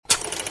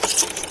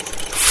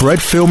Fred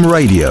Film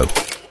Radio.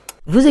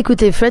 Vous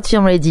écoutez Fred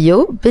Film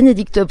Radio,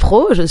 Bénédicte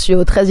Pro, je suis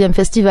au 13e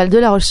Festival de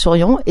La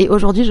Roche-sur-Yon et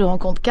aujourd'hui je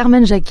rencontre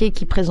Carmen Jacquet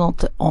qui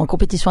présente en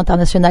compétition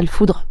internationale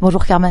Foudre.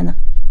 Bonjour Carmen.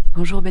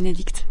 Bonjour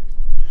Bénédicte.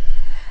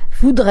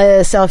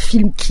 Foudre, c'est un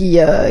film qui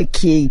a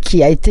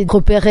été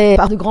repéré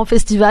par de grands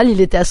festivals. Il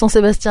était à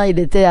Saint-Sébastien, il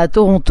était à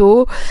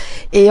Toronto.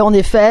 Et en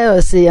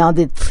effet, c'est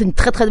une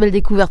très très belle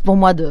découverte pour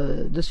moi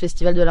de ce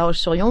festival de La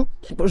Roche-sur-Yon.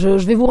 Je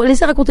vais vous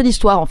laisser raconter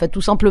l'histoire, en fait,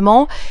 tout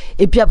simplement.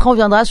 Et puis après, on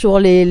viendra sur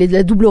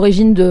la double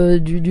origine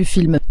du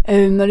film.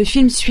 Le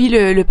film suit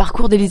le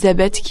parcours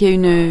d'Elisabeth, qui est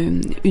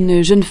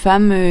une jeune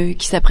femme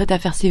qui s'apprête à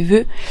faire ses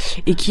vœux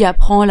et qui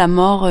apprend la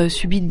mort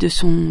subite de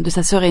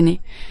sa sœur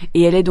aînée.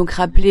 Et elle est donc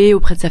rappelée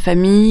auprès de sa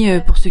famille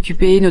pour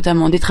s'occuper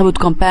notamment des travaux de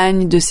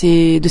campagne de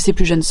ses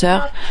plus jeunes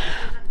sœurs.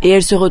 Et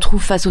elle se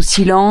retrouve face au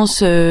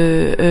silence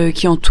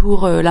qui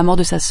entoure la mort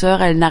de sa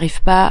sœur. Elle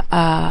n'arrive pas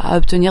à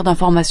obtenir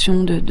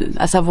d'informations,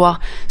 à savoir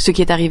ce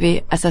qui est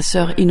arrivé à sa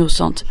sœur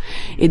innocente.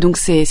 Et donc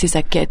c'est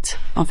sa quête.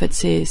 En fait,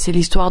 c'est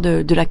l'histoire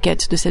de la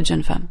quête de cette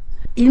jeune femme.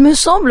 Il me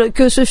semble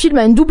que ce film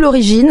a une double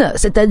origine,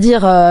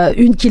 c'est-à-dire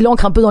une qui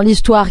l'ancre un peu dans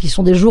l'histoire, qui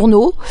sont des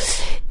journaux,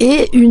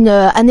 et une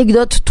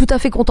anecdote tout à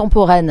fait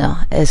contemporaine.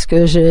 Est-ce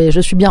que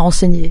je suis bien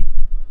renseignée ?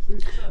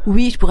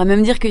 Oui, je pourrais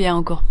même dire qu'il y a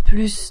encore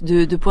plus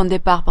de points de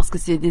départ parce que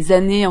c'est des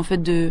années en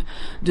fait de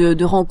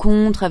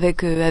rencontres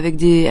avec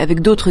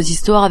d'autres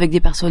histoires, avec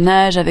des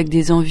personnages, avec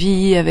des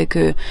envies, avec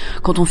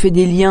quand on fait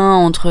des liens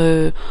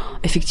entre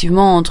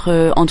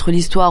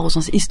l'histoire au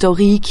sens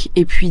historique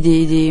et puis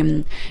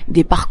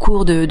des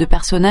parcours de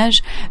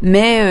personnages.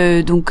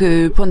 Mais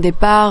point de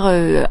départ,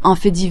 un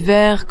fait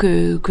divers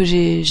que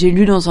j'ai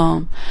lu dans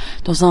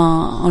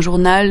un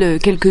journal,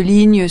 quelques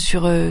lignes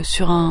sur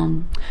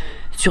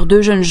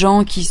deux jeunes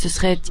gens qui se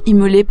seraient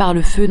immolés par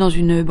le feu dans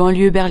une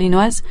banlieue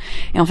berlinoise.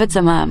 Et en fait,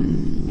 ça m'a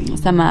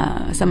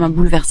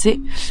bouleversée,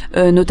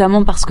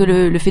 notamment parce que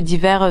le fait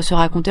divers se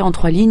racontait en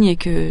 3 lignes et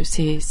que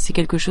c'est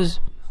quelque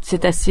chose, c'est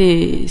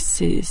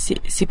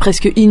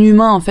presque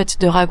inhumain en fait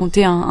de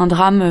raconter un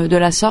drame de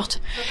la sorte.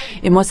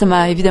 Et moi, ça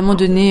m'a évidemment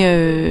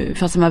donné,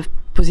 ça m'a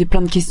posé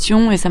plein de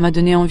questions et ça m'a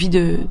donné envie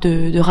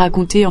de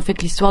raconter en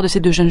fait l'histoire de ces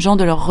deux jeunes gens,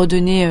 de leur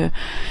redonner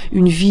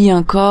une vie,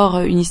 un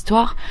corps, une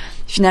histoire.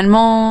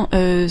 Finalement,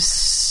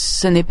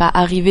 ce n'est pas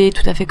arrivé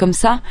tout à fait comme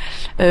ça.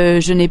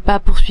 Je n'ai pas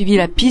poursuivi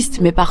la piste,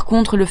 mais par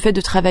contre, le fait de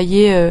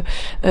travailler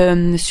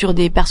sur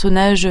des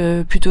personnages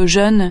plutôt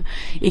jeunes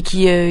et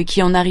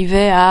qui en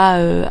arrivaient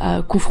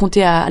à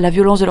confronter à la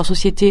violence de leur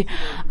société,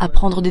 à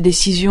prendre des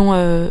décisions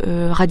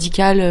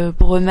radicales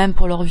pour eux-mêmes,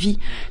 pour leur vie,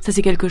 ça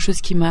c'est quelque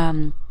chose qui m'a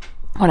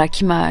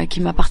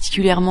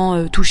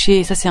particulièrement touchée,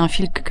 et ça c'est un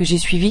fil que j'ai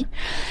suivi.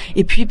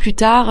 Et puis plus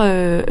tard,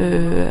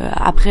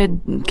 après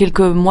quelques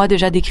mois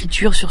déjà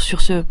d'écriture sur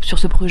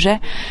ce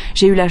projet,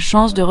 j'ai eu la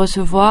chance de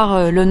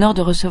recevoir l'honneur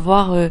de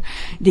recevoir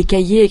des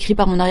cahiers écrits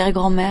par mon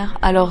arrière-grand-mère.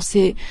 Alors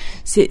c'est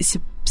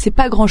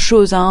pas grand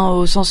chose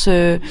au sens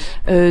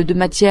de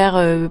matière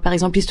par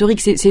exemple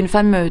historique. C'est une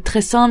femme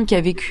très simple qui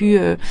a vécu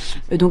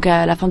donc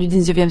à la fin du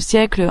 19e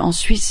siècle en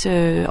Suisse,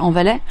 en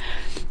Valais.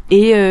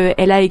 Et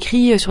elle a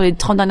écrit sur les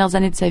 30 dernières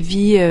années de sa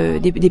vie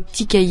des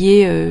petits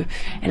cahiers.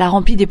 Elle a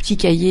rempli des petits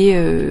cahiers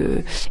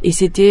et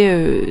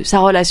c'était sa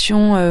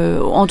relation.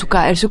 En tout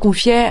cas, elle se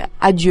confiait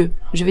à Dieu.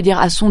 Je veux dire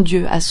à son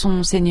Dieu, à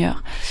son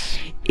Seigneur.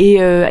 Et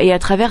à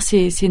travers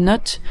ces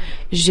notes,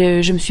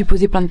 je me suis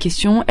posé plein de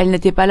questions. Elle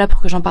n'était pas là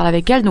pour que j'en parle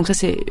avec elle, donc ça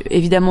c'est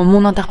évidemment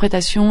mon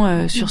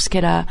interprétation sur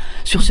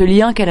ce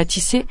lien qu'elle a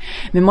tissé.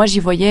 Mais moi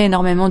j'y voyais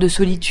énormément de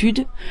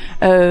solitude,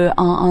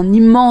 un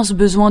immense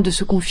besoin de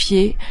se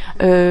confier,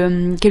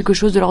 quelque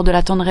chose de l'ordre de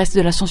la tendresse,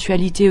 de la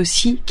sensualité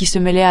aussi, qui se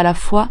mêlait à la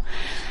fois.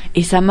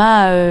 Et ça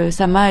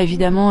m'a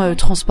évidemment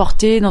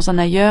transportée dans un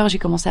ailleurs. J'ai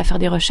commencé à faire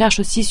des recherches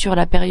aussi sur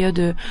la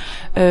période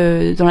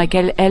dans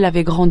laquelle elle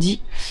avait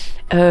grandi.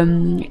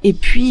 Et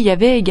puis il y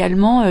avait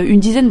également une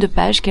dizaine de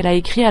pages qu'elle a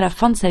écrit à la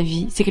fin de sa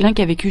vie. C'est quelqu'un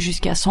qui a vécu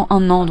jusqu'à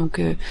 101 ans,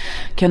 donc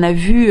qui en a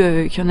vu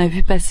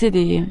passer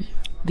des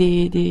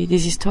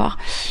histoires,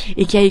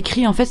 et qui a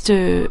écrit en fait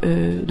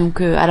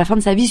à la fin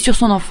de sa vie sur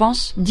son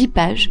enfance 10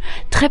 pages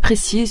très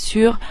précises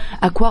sur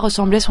à quoi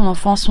ressemblait son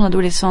enfance, son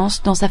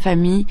adolescence dans sa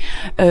famille,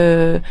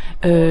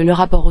 le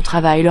rapport au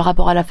travail, le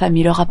rapport à la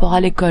famille, le rapport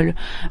à l'école,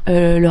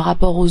 le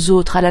rapport aux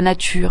autres, à la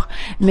nature,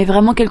 mais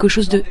vraiment quelque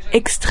chose de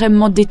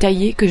extrêmement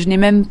détaillé que je n'ai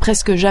même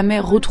presque jamais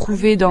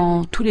retrouvé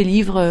dans tous les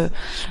livres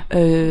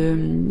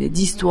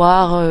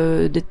d'histoire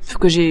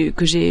que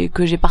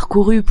j'ai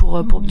parcouru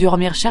pour durant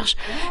mes recherches.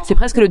 C'est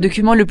presque le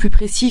document le plus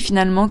précis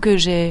finalement que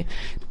j'ai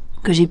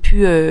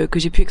pu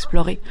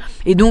explorer.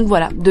 Et donc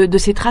voilà, de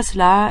ces traces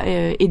là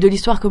et de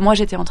l'histoire que moi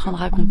j'étais en train de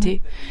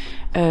raconter,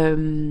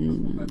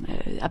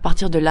 à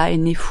partir de là est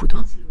né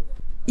Foudre.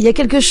 Il y a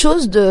quelque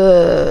chose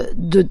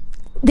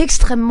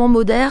d'extrêmement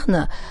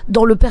moderne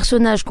dans le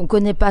personnage qu'on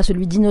connaît pas,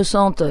 celui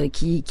d'Innocente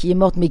qui est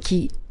morte mais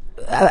qui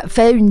a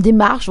fait une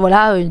démarche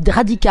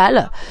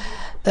radicale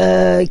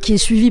qui est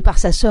suivie par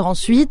sa sœur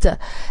ensuite.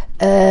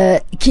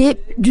 qui est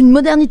d'une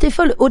modernité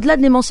folle, au-delà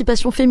de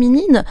l'émancipation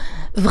féminine,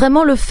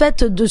 vraiment le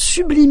fait de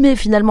sublimer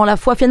finalement la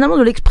foi, finalement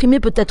de l'exprimer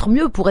peut-être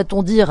mieux,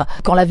 pourrait-on dire,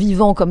 qu'en la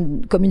vivant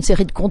comme une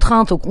série de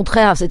contraintes, au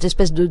contraire, cette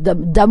espèce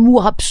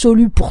d'amour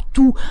absolu pour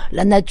tout,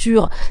 la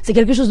nature, c'est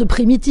quelque chose de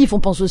primitif. On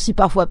pense aussi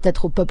parfois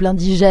peut-être au peuple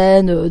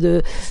indigène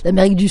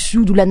d'Amérique du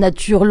Sud, où la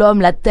nature,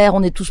 l'homme, la terre,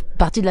 on est tous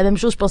partis de la même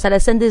chose. Je pense à la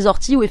scène des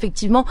orties où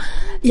effectivement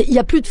il y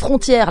a plus de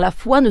frontières. La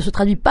foi ne se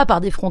traduit pas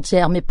par des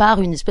frontières, mais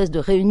par une espèce de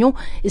réunion.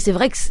 Et c'est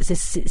vrai que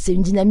c'est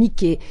une dynamique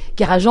qui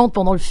est rageante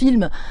pendant le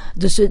film,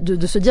 de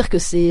se dire que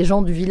ces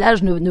gens du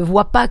village ne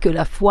voient pas que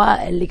la foi,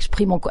 elle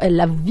l'exprime encore, elle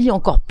la vit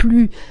encore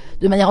plus,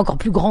 de manière encore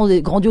plus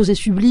grandiose et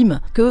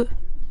sublime que.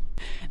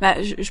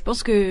 Je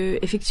pense que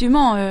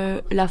effectivement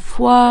la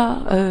foi,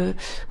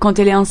 quand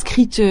elle est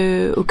inscrite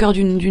au cœur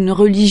d'une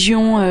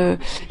religion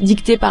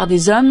dictée par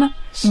des hommes,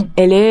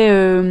 elle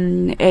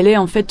est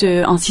en fait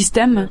un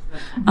système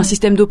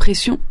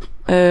d'oppression,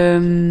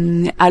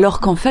 alors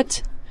qu'en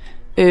fait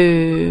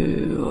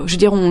je veux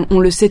dire, on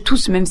le sait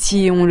tous, même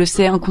si on le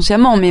sait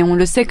inconsciemment, mais on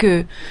le sait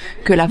que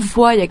la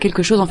foi, il y a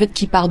quelque chose en fait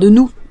qui part de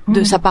nous.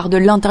 Ça part de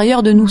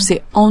l'intérieur de nous,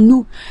 c'est en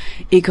nous,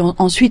 et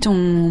qu'ensuite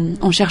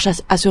on cherche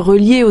à se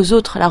relier aux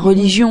autres. La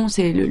religion,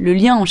 c'est le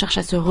lien, on cherche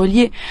à se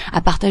relier,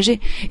 à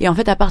partager. Et en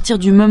fait, à partir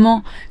du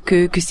moment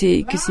que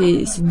c'est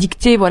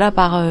dicté, voilà,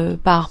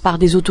 par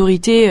des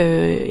autorités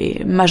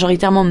et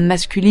majoritairement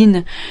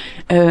masculines,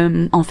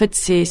 en fait,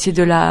 c'est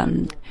de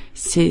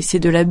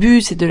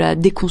l'abus, c'est de la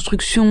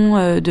déconstruction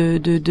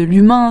de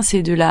l'humain,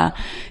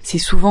 c'est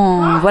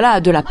souvent voilà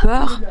de la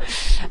peur,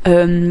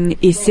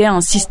 et c'est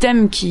un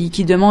système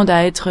qui demande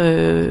à être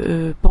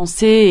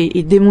pensé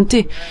et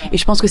démonté. Et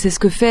je pense que c'est ce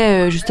que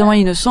fait justement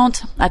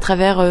Innocente à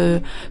travers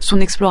son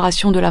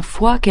exploration de la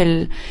foi,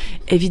 qu'elle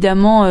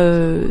évidemment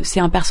c'est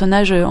un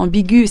personnage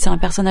ambigu, c'est un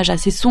personnage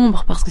assez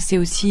sombre parce que c'est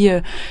aussi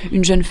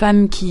une jeune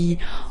femme qui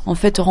en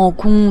fait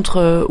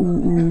rencontre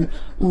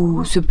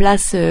ou se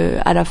place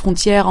à la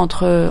frontière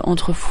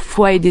entre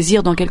foi et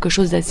désir dans quelque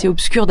chose d'assez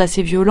obscur,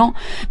 d'assez violent,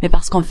 mais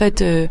parce qu'en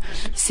fait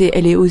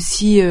elle est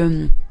aussi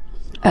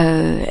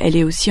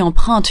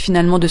empreinte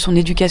finalement de son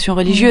éducation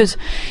religieuse,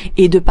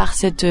 et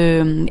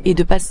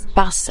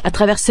à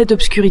travers cette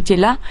obscurité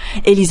là,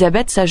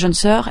 Elisabeth, sa jeune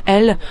sœur,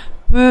 elle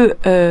peut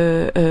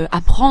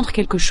apprendre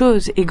quelque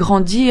chose et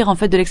grandir en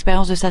fait de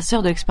l'expérience de sa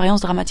sœur, de l'expérience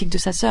dramatique de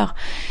sa sœur.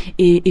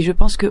 Et je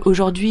pense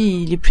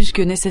qu'aujourd'hui, il est plus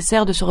que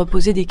nécessaire de se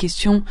reposer des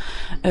questions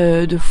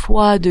de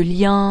foi, de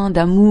lien,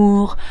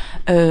 d'amour,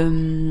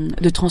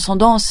 de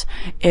transcendance,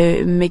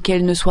 mais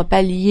qu'elles ne soient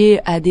pas liées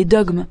à des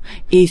dogmes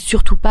et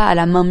surtout pas à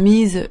la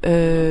mainmise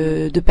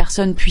de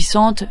personnes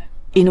puissantes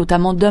et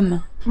notamment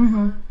d'hommes.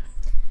 Mmh.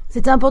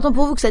 C'était important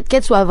pour vous que cette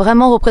quête soit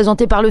vraiment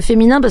représentée par le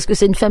féminin, parce que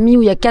c'est une famille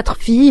où il y a 4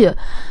 filles,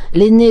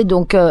 l'aînée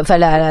donc,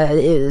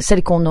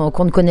 celle qu'on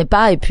ne connaît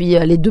pas, et puis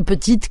les 2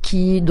 petites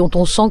dont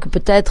on sent que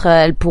peut-être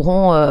elles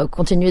pourront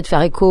continuer de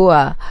faire écho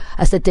à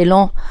cet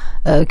élan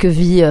que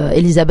vit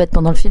Elisabeth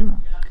pendant le film.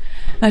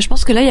 Je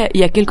pense que là il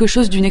y a quelque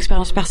chose d'une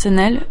expérience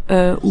personnelle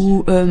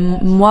où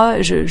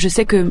moi je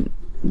sais que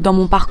dans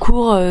mon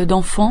parcours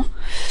d'enfant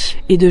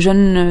et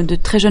de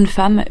très jeunes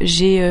femmes,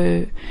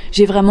 j'ai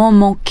vraiment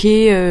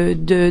manqué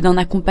d'un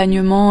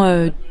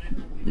accompagnement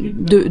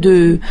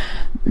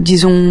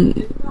disons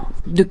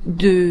je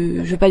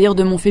veux pas dire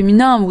de mon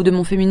féminin ou de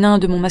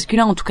mon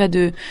masculin, en tout cas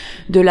de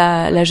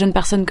la jeune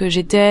personne que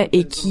j'étais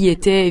et qui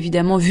était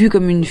évidemment vue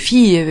comme une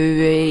fille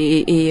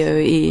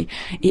et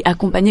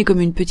accompagnée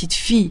comme une petite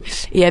fille,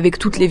 et avec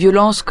toutes les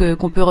violences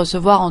qu'on peut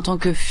recevoir en tant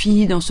que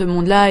fille dans ce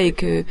monde-là, et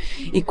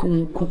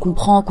qu'on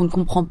comprend, qu'on ne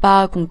comprend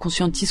pas, qu'on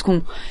conscientise,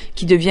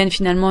 qui deviennent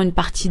finalement une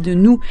partie de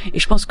nous. Et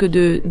je pense que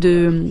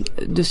de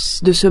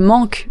ce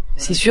manque,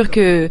 c'est sûr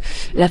que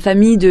la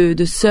famille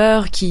de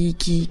sœurs qui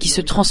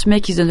se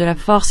transmet, qui se donne de la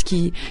force,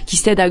 qui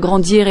s'aide à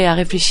grandir et à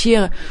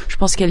réfléchir, je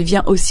pense qu'elle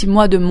vient aussi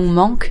moi de mon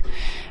manque.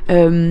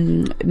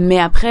 Mais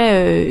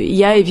après il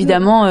y a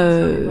évidemment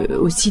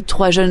aussi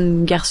 3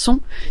 jeunes garçons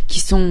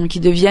qui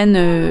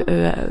deviennent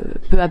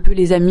peu à peu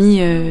les amis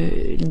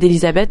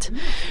d'Elisabeth,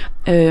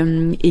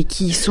 et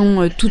qui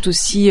sont tout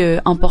aussi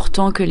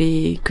importants que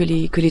les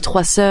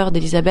 3 sœurs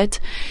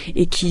d'Elisabeth,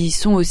 et qui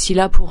sont aussi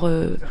là pour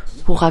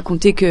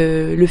raconter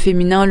que le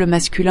féminin, le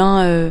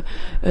masculin,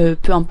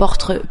 peu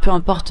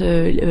importe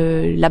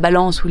la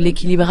balance ou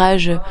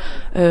l'équilibrage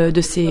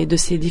de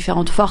ces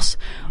différentes forces,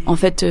 en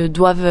fait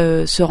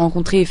doivent se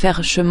rencontrer et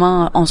faire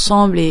chemin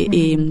ensemble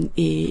et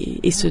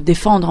se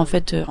défendre en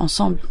fait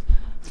ensemble.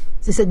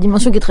 C'est cette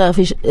dimension qui est très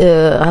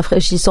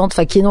rafraîchissante,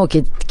 enfin qui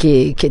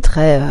est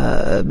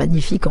très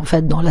magnifique en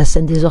fait dans la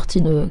scène des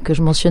orties que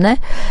je mentionnais,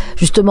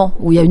 justement,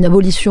 où il y a une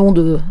abolition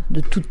de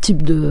tout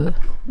type de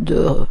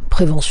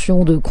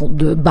prévention,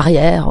 de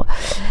barrières.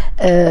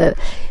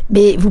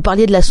 Mais vous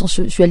parliez de la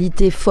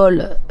sensualité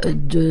folle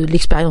de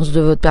l'expérience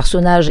de votre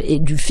personnage et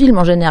du film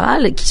en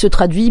général, qui se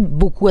traduit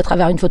beaucoup à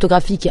travers une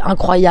photographie qui est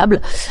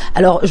incroyable.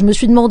 Alors, je me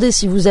suis demandé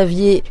si vous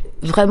étiez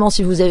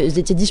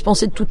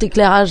dispensé de tout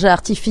éclairage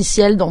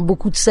artificiel dans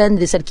beaucoup de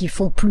scènes, celles qui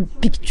font plus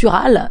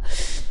picturales.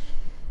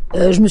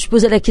 Je me suis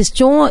posé la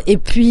question, et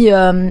puis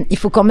il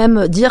faut quand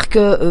même dire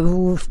que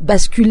vous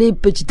basculez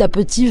petit à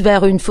petit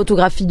vers une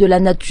photographie de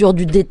la nature,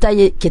 du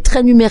détail, qui est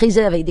très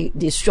numérisée, avec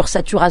des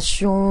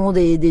sursaturations,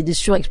 des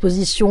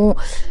surexpositions,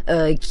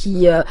 mais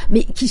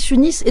qui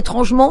s'unissent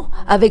étrangement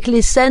avec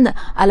les scènes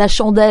à la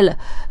chandelle,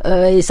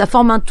 et ça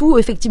forme un tout.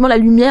 Effectivement, la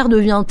lumière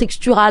devient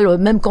texturale,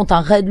 même quand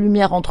un ray de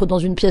lumière entre dans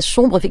une pièce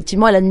sombre.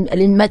 Effectivement, elle a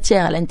une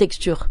matière, elle a une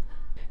texture.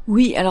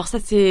 Oui, alors ça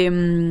c'est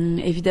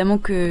évidemment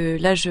que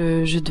là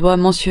je dois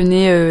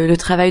mentionner le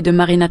travail de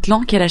Marine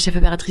Atlan, qui est la chef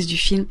opératrice du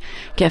film,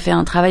 qui a fait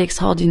un travail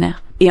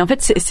extraordinaire. Et en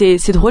fait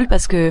c'est drôle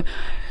parce que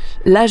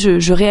là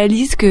je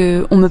réalise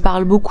que on me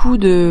parle beaucoup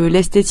de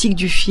l'esthétique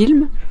du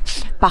film,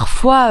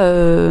 parfois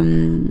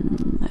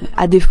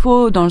à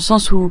défaut, dans le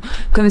sens où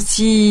comme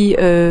si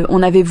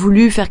on avait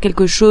voulu faire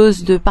quelque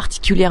chose de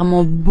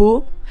particulièrement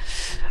beau,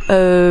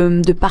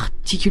 de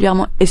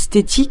particulièrement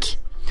esthétique.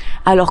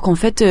 Alors qu'en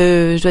fait,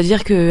 je dois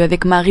dire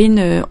qu'avec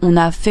Marine, on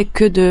n'a fait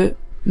que de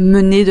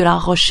mener de la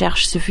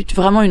recherche. Ce fut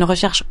vraiment une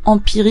recherche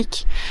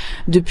empirique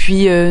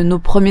depuis nos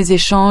premiers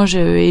échanges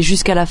et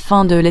jusqu'à la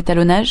fin de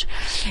l'étalonnage.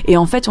 Et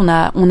en fait, on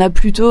a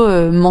plutôt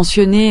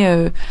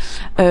mentionné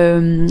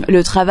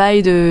le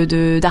travail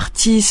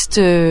d'artistes,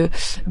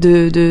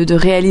 de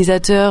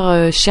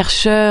réalisateurs,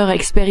 chercheurs,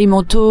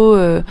 expérimentaux,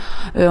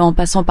 en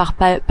passant par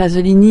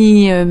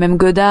Pasolini, même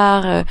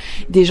Godard,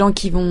 des gens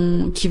qui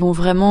vont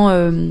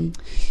vraiment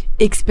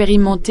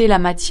expérimenter la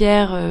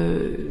matière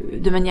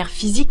de manière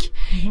physique.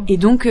 Et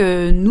donc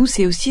nous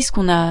c'est aussi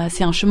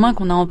c'est un chemin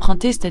qu'on a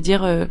emprunté,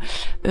 c'est-à-dire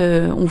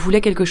on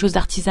voulait quelque chose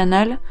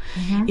d'artisanal.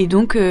 Et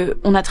donc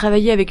on a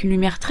travaillé avec une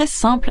lumière très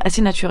simple,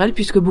 assez naturelle,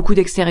 puisque beaucoup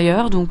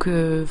d'extérieur, donc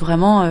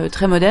vraiment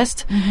très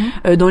modeste.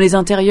 Dans les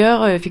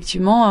intérieurs,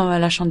 effectivement, à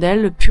la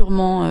chandelle,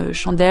 purement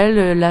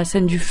chandelle, la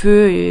scène du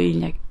feu, il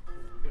n'y a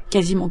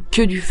quasiment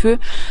que du feu.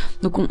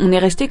 Donc on est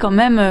resté quand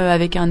même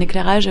avec un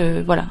éclairage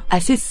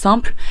assez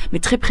simple mais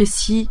très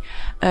précis,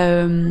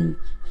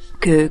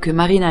 que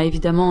Marine a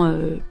évidemment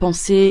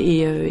pensé,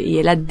 et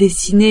elle a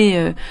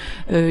dessiné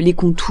les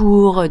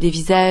contours des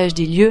visages,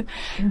 des lieux.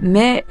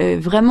 Mais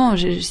vraiment,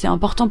 c'est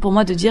important pour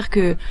moi de dire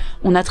que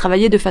on a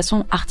travaillé de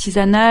façon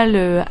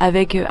artisanale,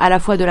 avec à la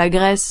fois de la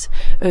graisse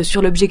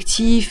sur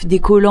l'objectif, des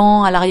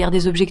collants à l'arrière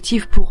des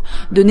objectifs pour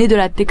donner de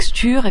la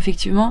texture,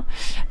 effectivement.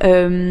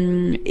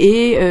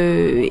 Et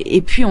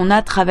puis on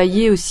a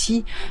travaillé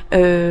aussi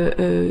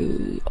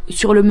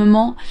sur le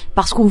moment,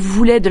 parce qu'on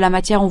voulait de la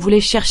matière, on voulait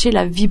chercher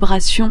la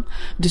vibration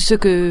de ce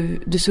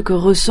que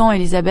ressent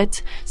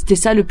Elisabeth. C'était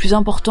ça le plus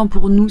important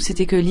pour nous,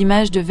 c'était que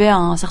l'image devait à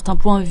un certain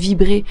point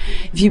vibrer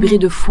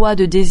de foi,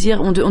 de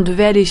désir. On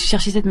devait aller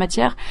chercher cette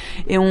matière,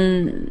 et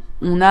on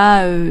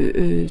a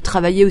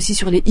travaillé aussi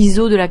sur les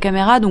ISO de la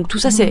caméra. Donc tout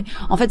ça, c'est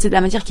de la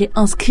matière qui est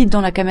inscrite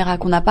dans la caméra,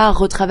 qu'on n'a pas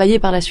retravaillé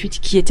par la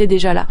suite, qui était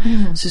déjà là.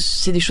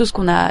 C'est des choses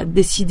qu'on a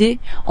décidées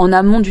en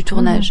amont du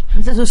tournage.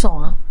 Ça se sent,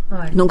 hein.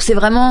 Ouais. Donc c'est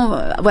vraiment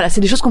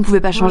c'est des choses qu'on pouvait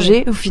pas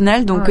changer au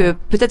final. Donc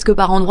peut-être que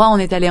par endroits on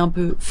est allé un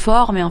peu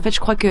fort, mais en fait je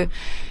crois que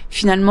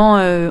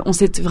finalement on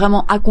s'est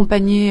vraiment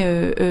accompagné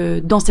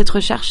dans cette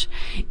recherche,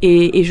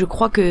 et je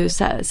crois que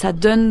ça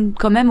donne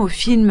quand même au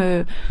film,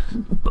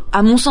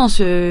 à mon sens,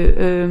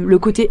 le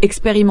côté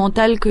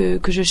expérimental que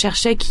je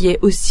cherchais, qui est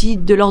aussi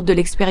de l'ordre de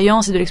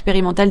l'expérience et de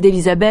l'expérimental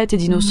d'Elisabeth et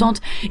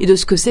d'Innocente, et de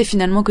ce que c'est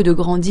finalement que de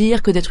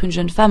grandir, que d'être une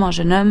jeune femme, un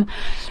jeune homme.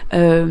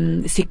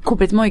 C'est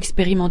complètement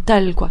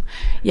expérimental, quoi.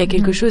 Il y a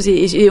quelque chose,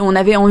 et on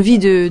avait envie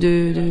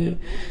de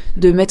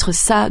mettre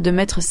ça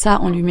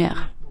en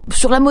lumière.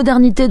 Sur la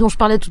modernité dont je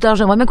parlais tout à l'heure,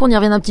 j'aimerais bien qu'on y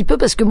revienne un petit peu,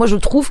 parce que moi je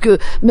trouve que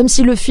même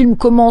si le film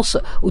commence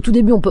au tout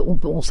début,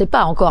 on sait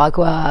pas encore à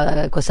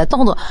quoi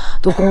s'attendre.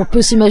 Donc on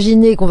peut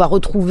s'imaginer qu'on va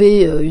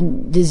retrouver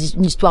une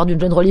histoire d'une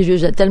jeune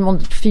religieuse. Il y a tellement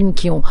de films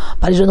qui ont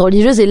parlé de jeunes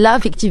religieuses, et là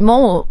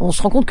effectivement on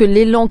se rend compte que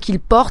l'élan qu'il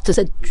porte,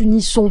 cette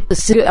unisson,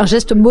 c'est un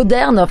geste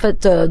moderne en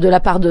fait de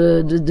la part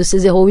de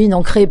ces héroïnes,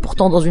 ancrées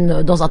pourtant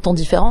dans un temps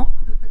différent.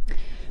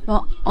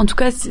 Bon, en tout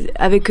cas,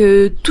 avec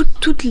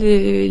toutes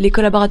les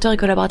collaborateurs et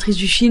collaboratrices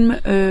du film,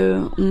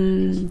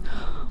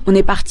 on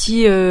est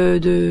parti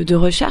de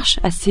recherches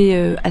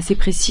assez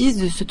précises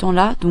de ce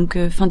temps-là, donc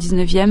fin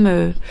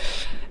 19e,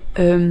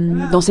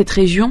 dans cette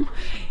région.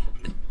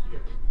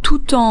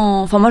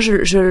 Moi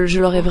je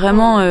leur ai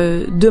vraiment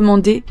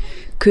demandé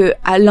que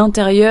à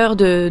l'intérieur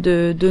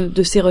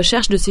de ces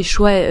recherches, de ces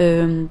choix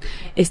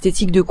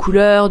esthétiques, de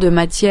couleurs, de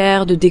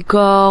matière, de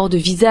décors, de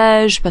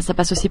visages, ça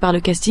passe aussi par le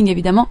casting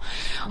évidemment.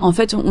 En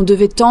fait, on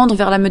devait tendre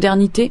vers la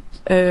modernité.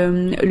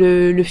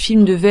 Le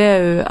film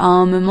devait à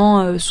un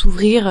moment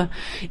s'ouvrir,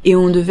 et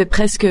on devait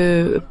presque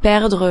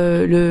perdre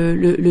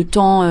le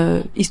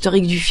temps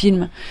historique du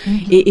film.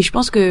 Et je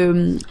pense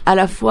que à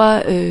la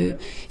fois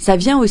ça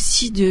vient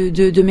aussi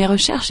de mes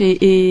recherches,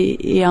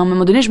 et à un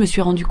moment donné je me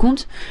suis rendu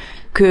compte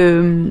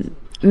que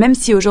même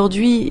si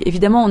aujourd'hui,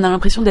 évidemment, on a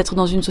l'impression d'être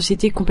dans une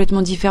société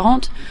complètement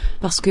différente,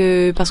 parce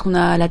qu'on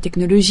a la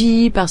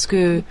technologie, parce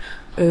que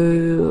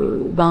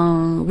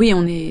oui,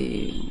 on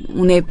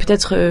est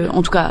peut-être,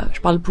 en tout cas,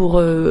 je parle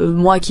pour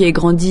moi qui ai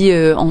grandi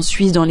en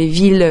Suisse, dans les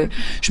villes,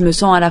 je me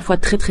sens à la fois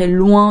très très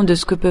loin de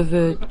ce que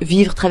peuvent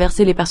vivre,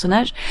 traverser les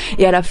personnages,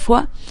 et à la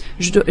fois,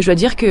 je dois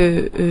dire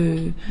que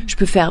je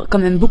peux faire quand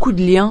même beaucoup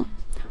de liens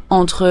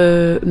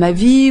entre ma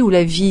vie ou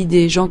la vie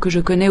des gens que je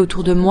connais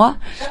autour de moi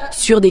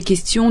sur des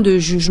questions de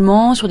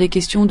jugement, sur des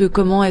questions de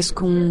comment est-ce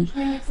qu'on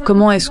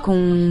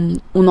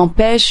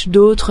empêche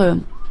d'autres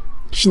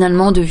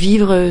finalement de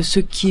vivre ce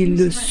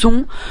qu'ils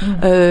sont,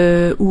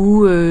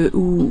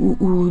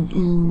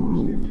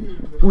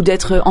 ou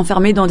d'être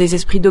enfermés dans des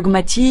esprits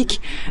dogmatiques.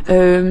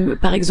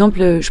 Par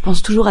exemple, je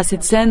pense toujours à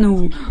cette scène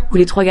où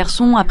les trois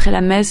garçons, après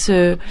la messe,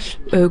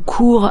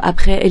 courent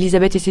après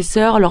Élisabeth et ses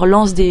sœurs, leur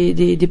lancent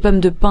des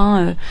pommes de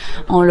pain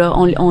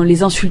en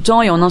les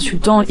insultant et en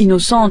insultant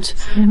Innocente,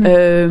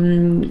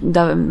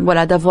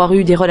 d'avoir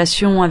eu des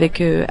relations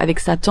avec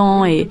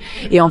Satan, et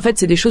en fait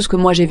c'est des choses que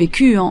moi j'ai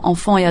vécues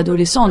enfant et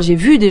adolescente.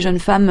 J'ai vu des jeunes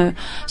femmes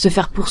se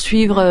faire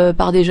poursuivre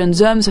par des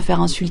jeunes hommes, se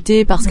faire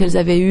insulter parce qu'elles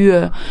avaient eu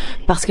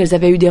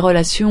des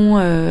relations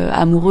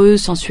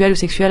amoureuses, sensuelles ou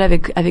sexuelles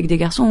avec des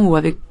garçons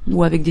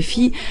ou avec des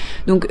filles.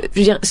 Donc je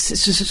veux dire,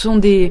 ce sont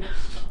des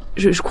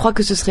je crois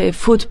que ce serait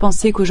faux de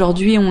penser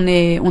qu'aujourd'hui on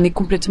est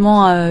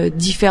complètement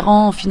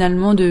différent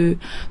finalement de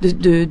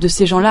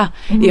ces gens-là.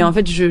 Et en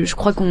fait je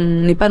crois qu'on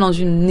n'est pas dans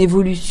une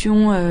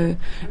évolution,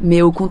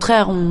 mais au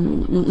contraire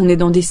on est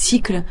dans des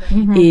cycles.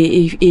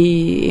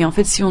 Et en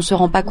fait si on se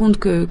rend pas compte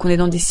qu'on est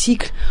dans des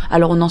cycles,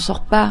 alors on n'en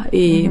sort pas.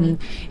 Et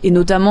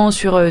notamment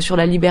sur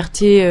la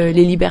liberté,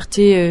 les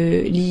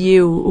libertés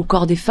liées au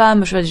corps des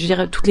femmes. Je veux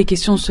dire, toutes les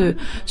questions se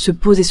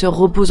posent et se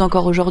reposent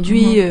encore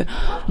aujourd'hui.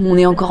 On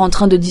est encore en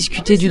train de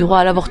discuter du droit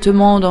à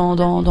l'avortement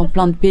dans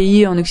plein de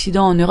pays, en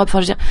Occident, en Europe.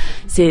 Enfin, je veux dire,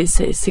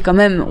 c'est quand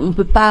même, on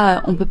peut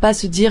pas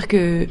se dire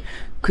qu'on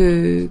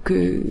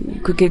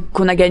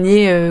a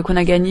gagné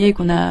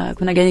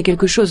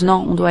quelque chose.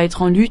 Non, on doit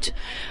être en lutte.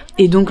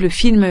 Et donc le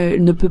film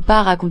ne peut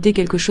pas raconter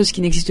quelque chose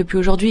qui n'existe plus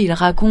aujourd'hui. Il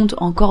raconte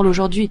encore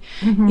l'aujourd'hui.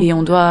 Et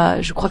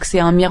je crois que c'est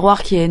un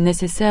miroir qui est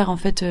nécessaire en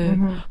fait,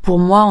 pour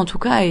moi en tout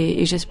cas,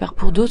 et j'espère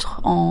pour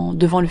d'autres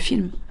devant le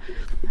film.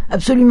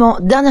 Absolument.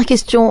 Dernière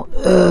question,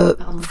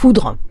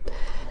 Foudre.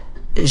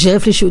 J'ai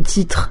réfléchi au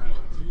titre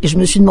et je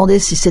me suis demandé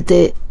si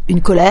c'était une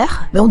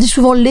colère. Mais on dit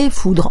souvent les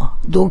foudres.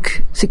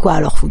 Donc, c'est quoi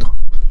alors Foudre ?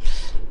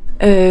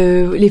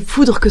 Les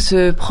foudres que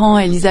se prend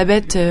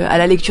Elisabeth à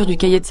la lecture du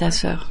cahier de sa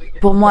sœur.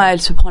 Pour moi, elle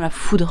se prend la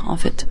foudre, en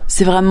fait.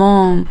 C'est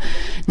vraiment...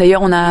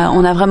 D'ailleurs, on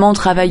a vraiment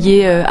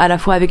travaillé à la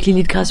fois avec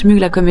Lilith Krasmug,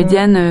 la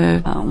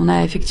comédienne. On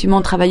a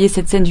effectivement travaillé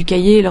cette scène du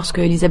cahier lorsque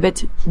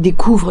Elisabeth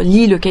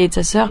lit le cahier de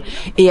sa sœur,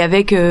 et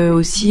avec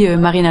aussi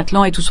Marine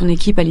Atlan et toute son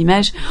équipe à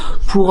l'image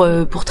pour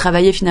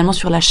travailler finalement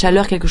sur la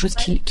chaleur, quelque chose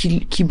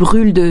qui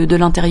brûle de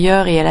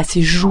l'intérieur, et elle a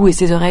ses joues et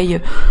ses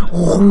oreilles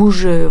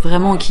rouges,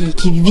 vraiment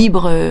qui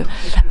vibrent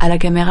à la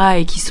caméra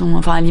et qui sont,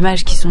 enfin à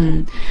l'image, qui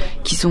sont,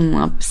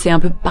 c'est un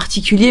peu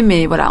particulier, mais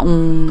voilà,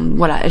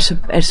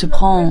 elle se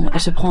prend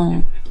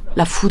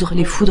la foudre,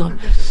 les foudres,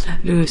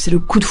 c'est le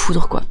coup de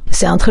foudre, quoi.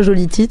 C'est un très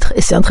joli titre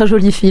et c'est un très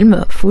joli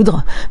film,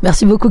 Foudre.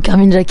 Merci beaucoup,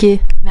 Carmine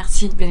Jacquet.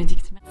 Merci,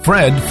 Bénédicte.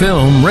 Fred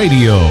Film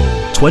Radio,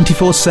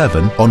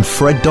 24/7 on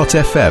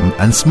Fred.fm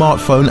and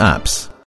smartphone apps.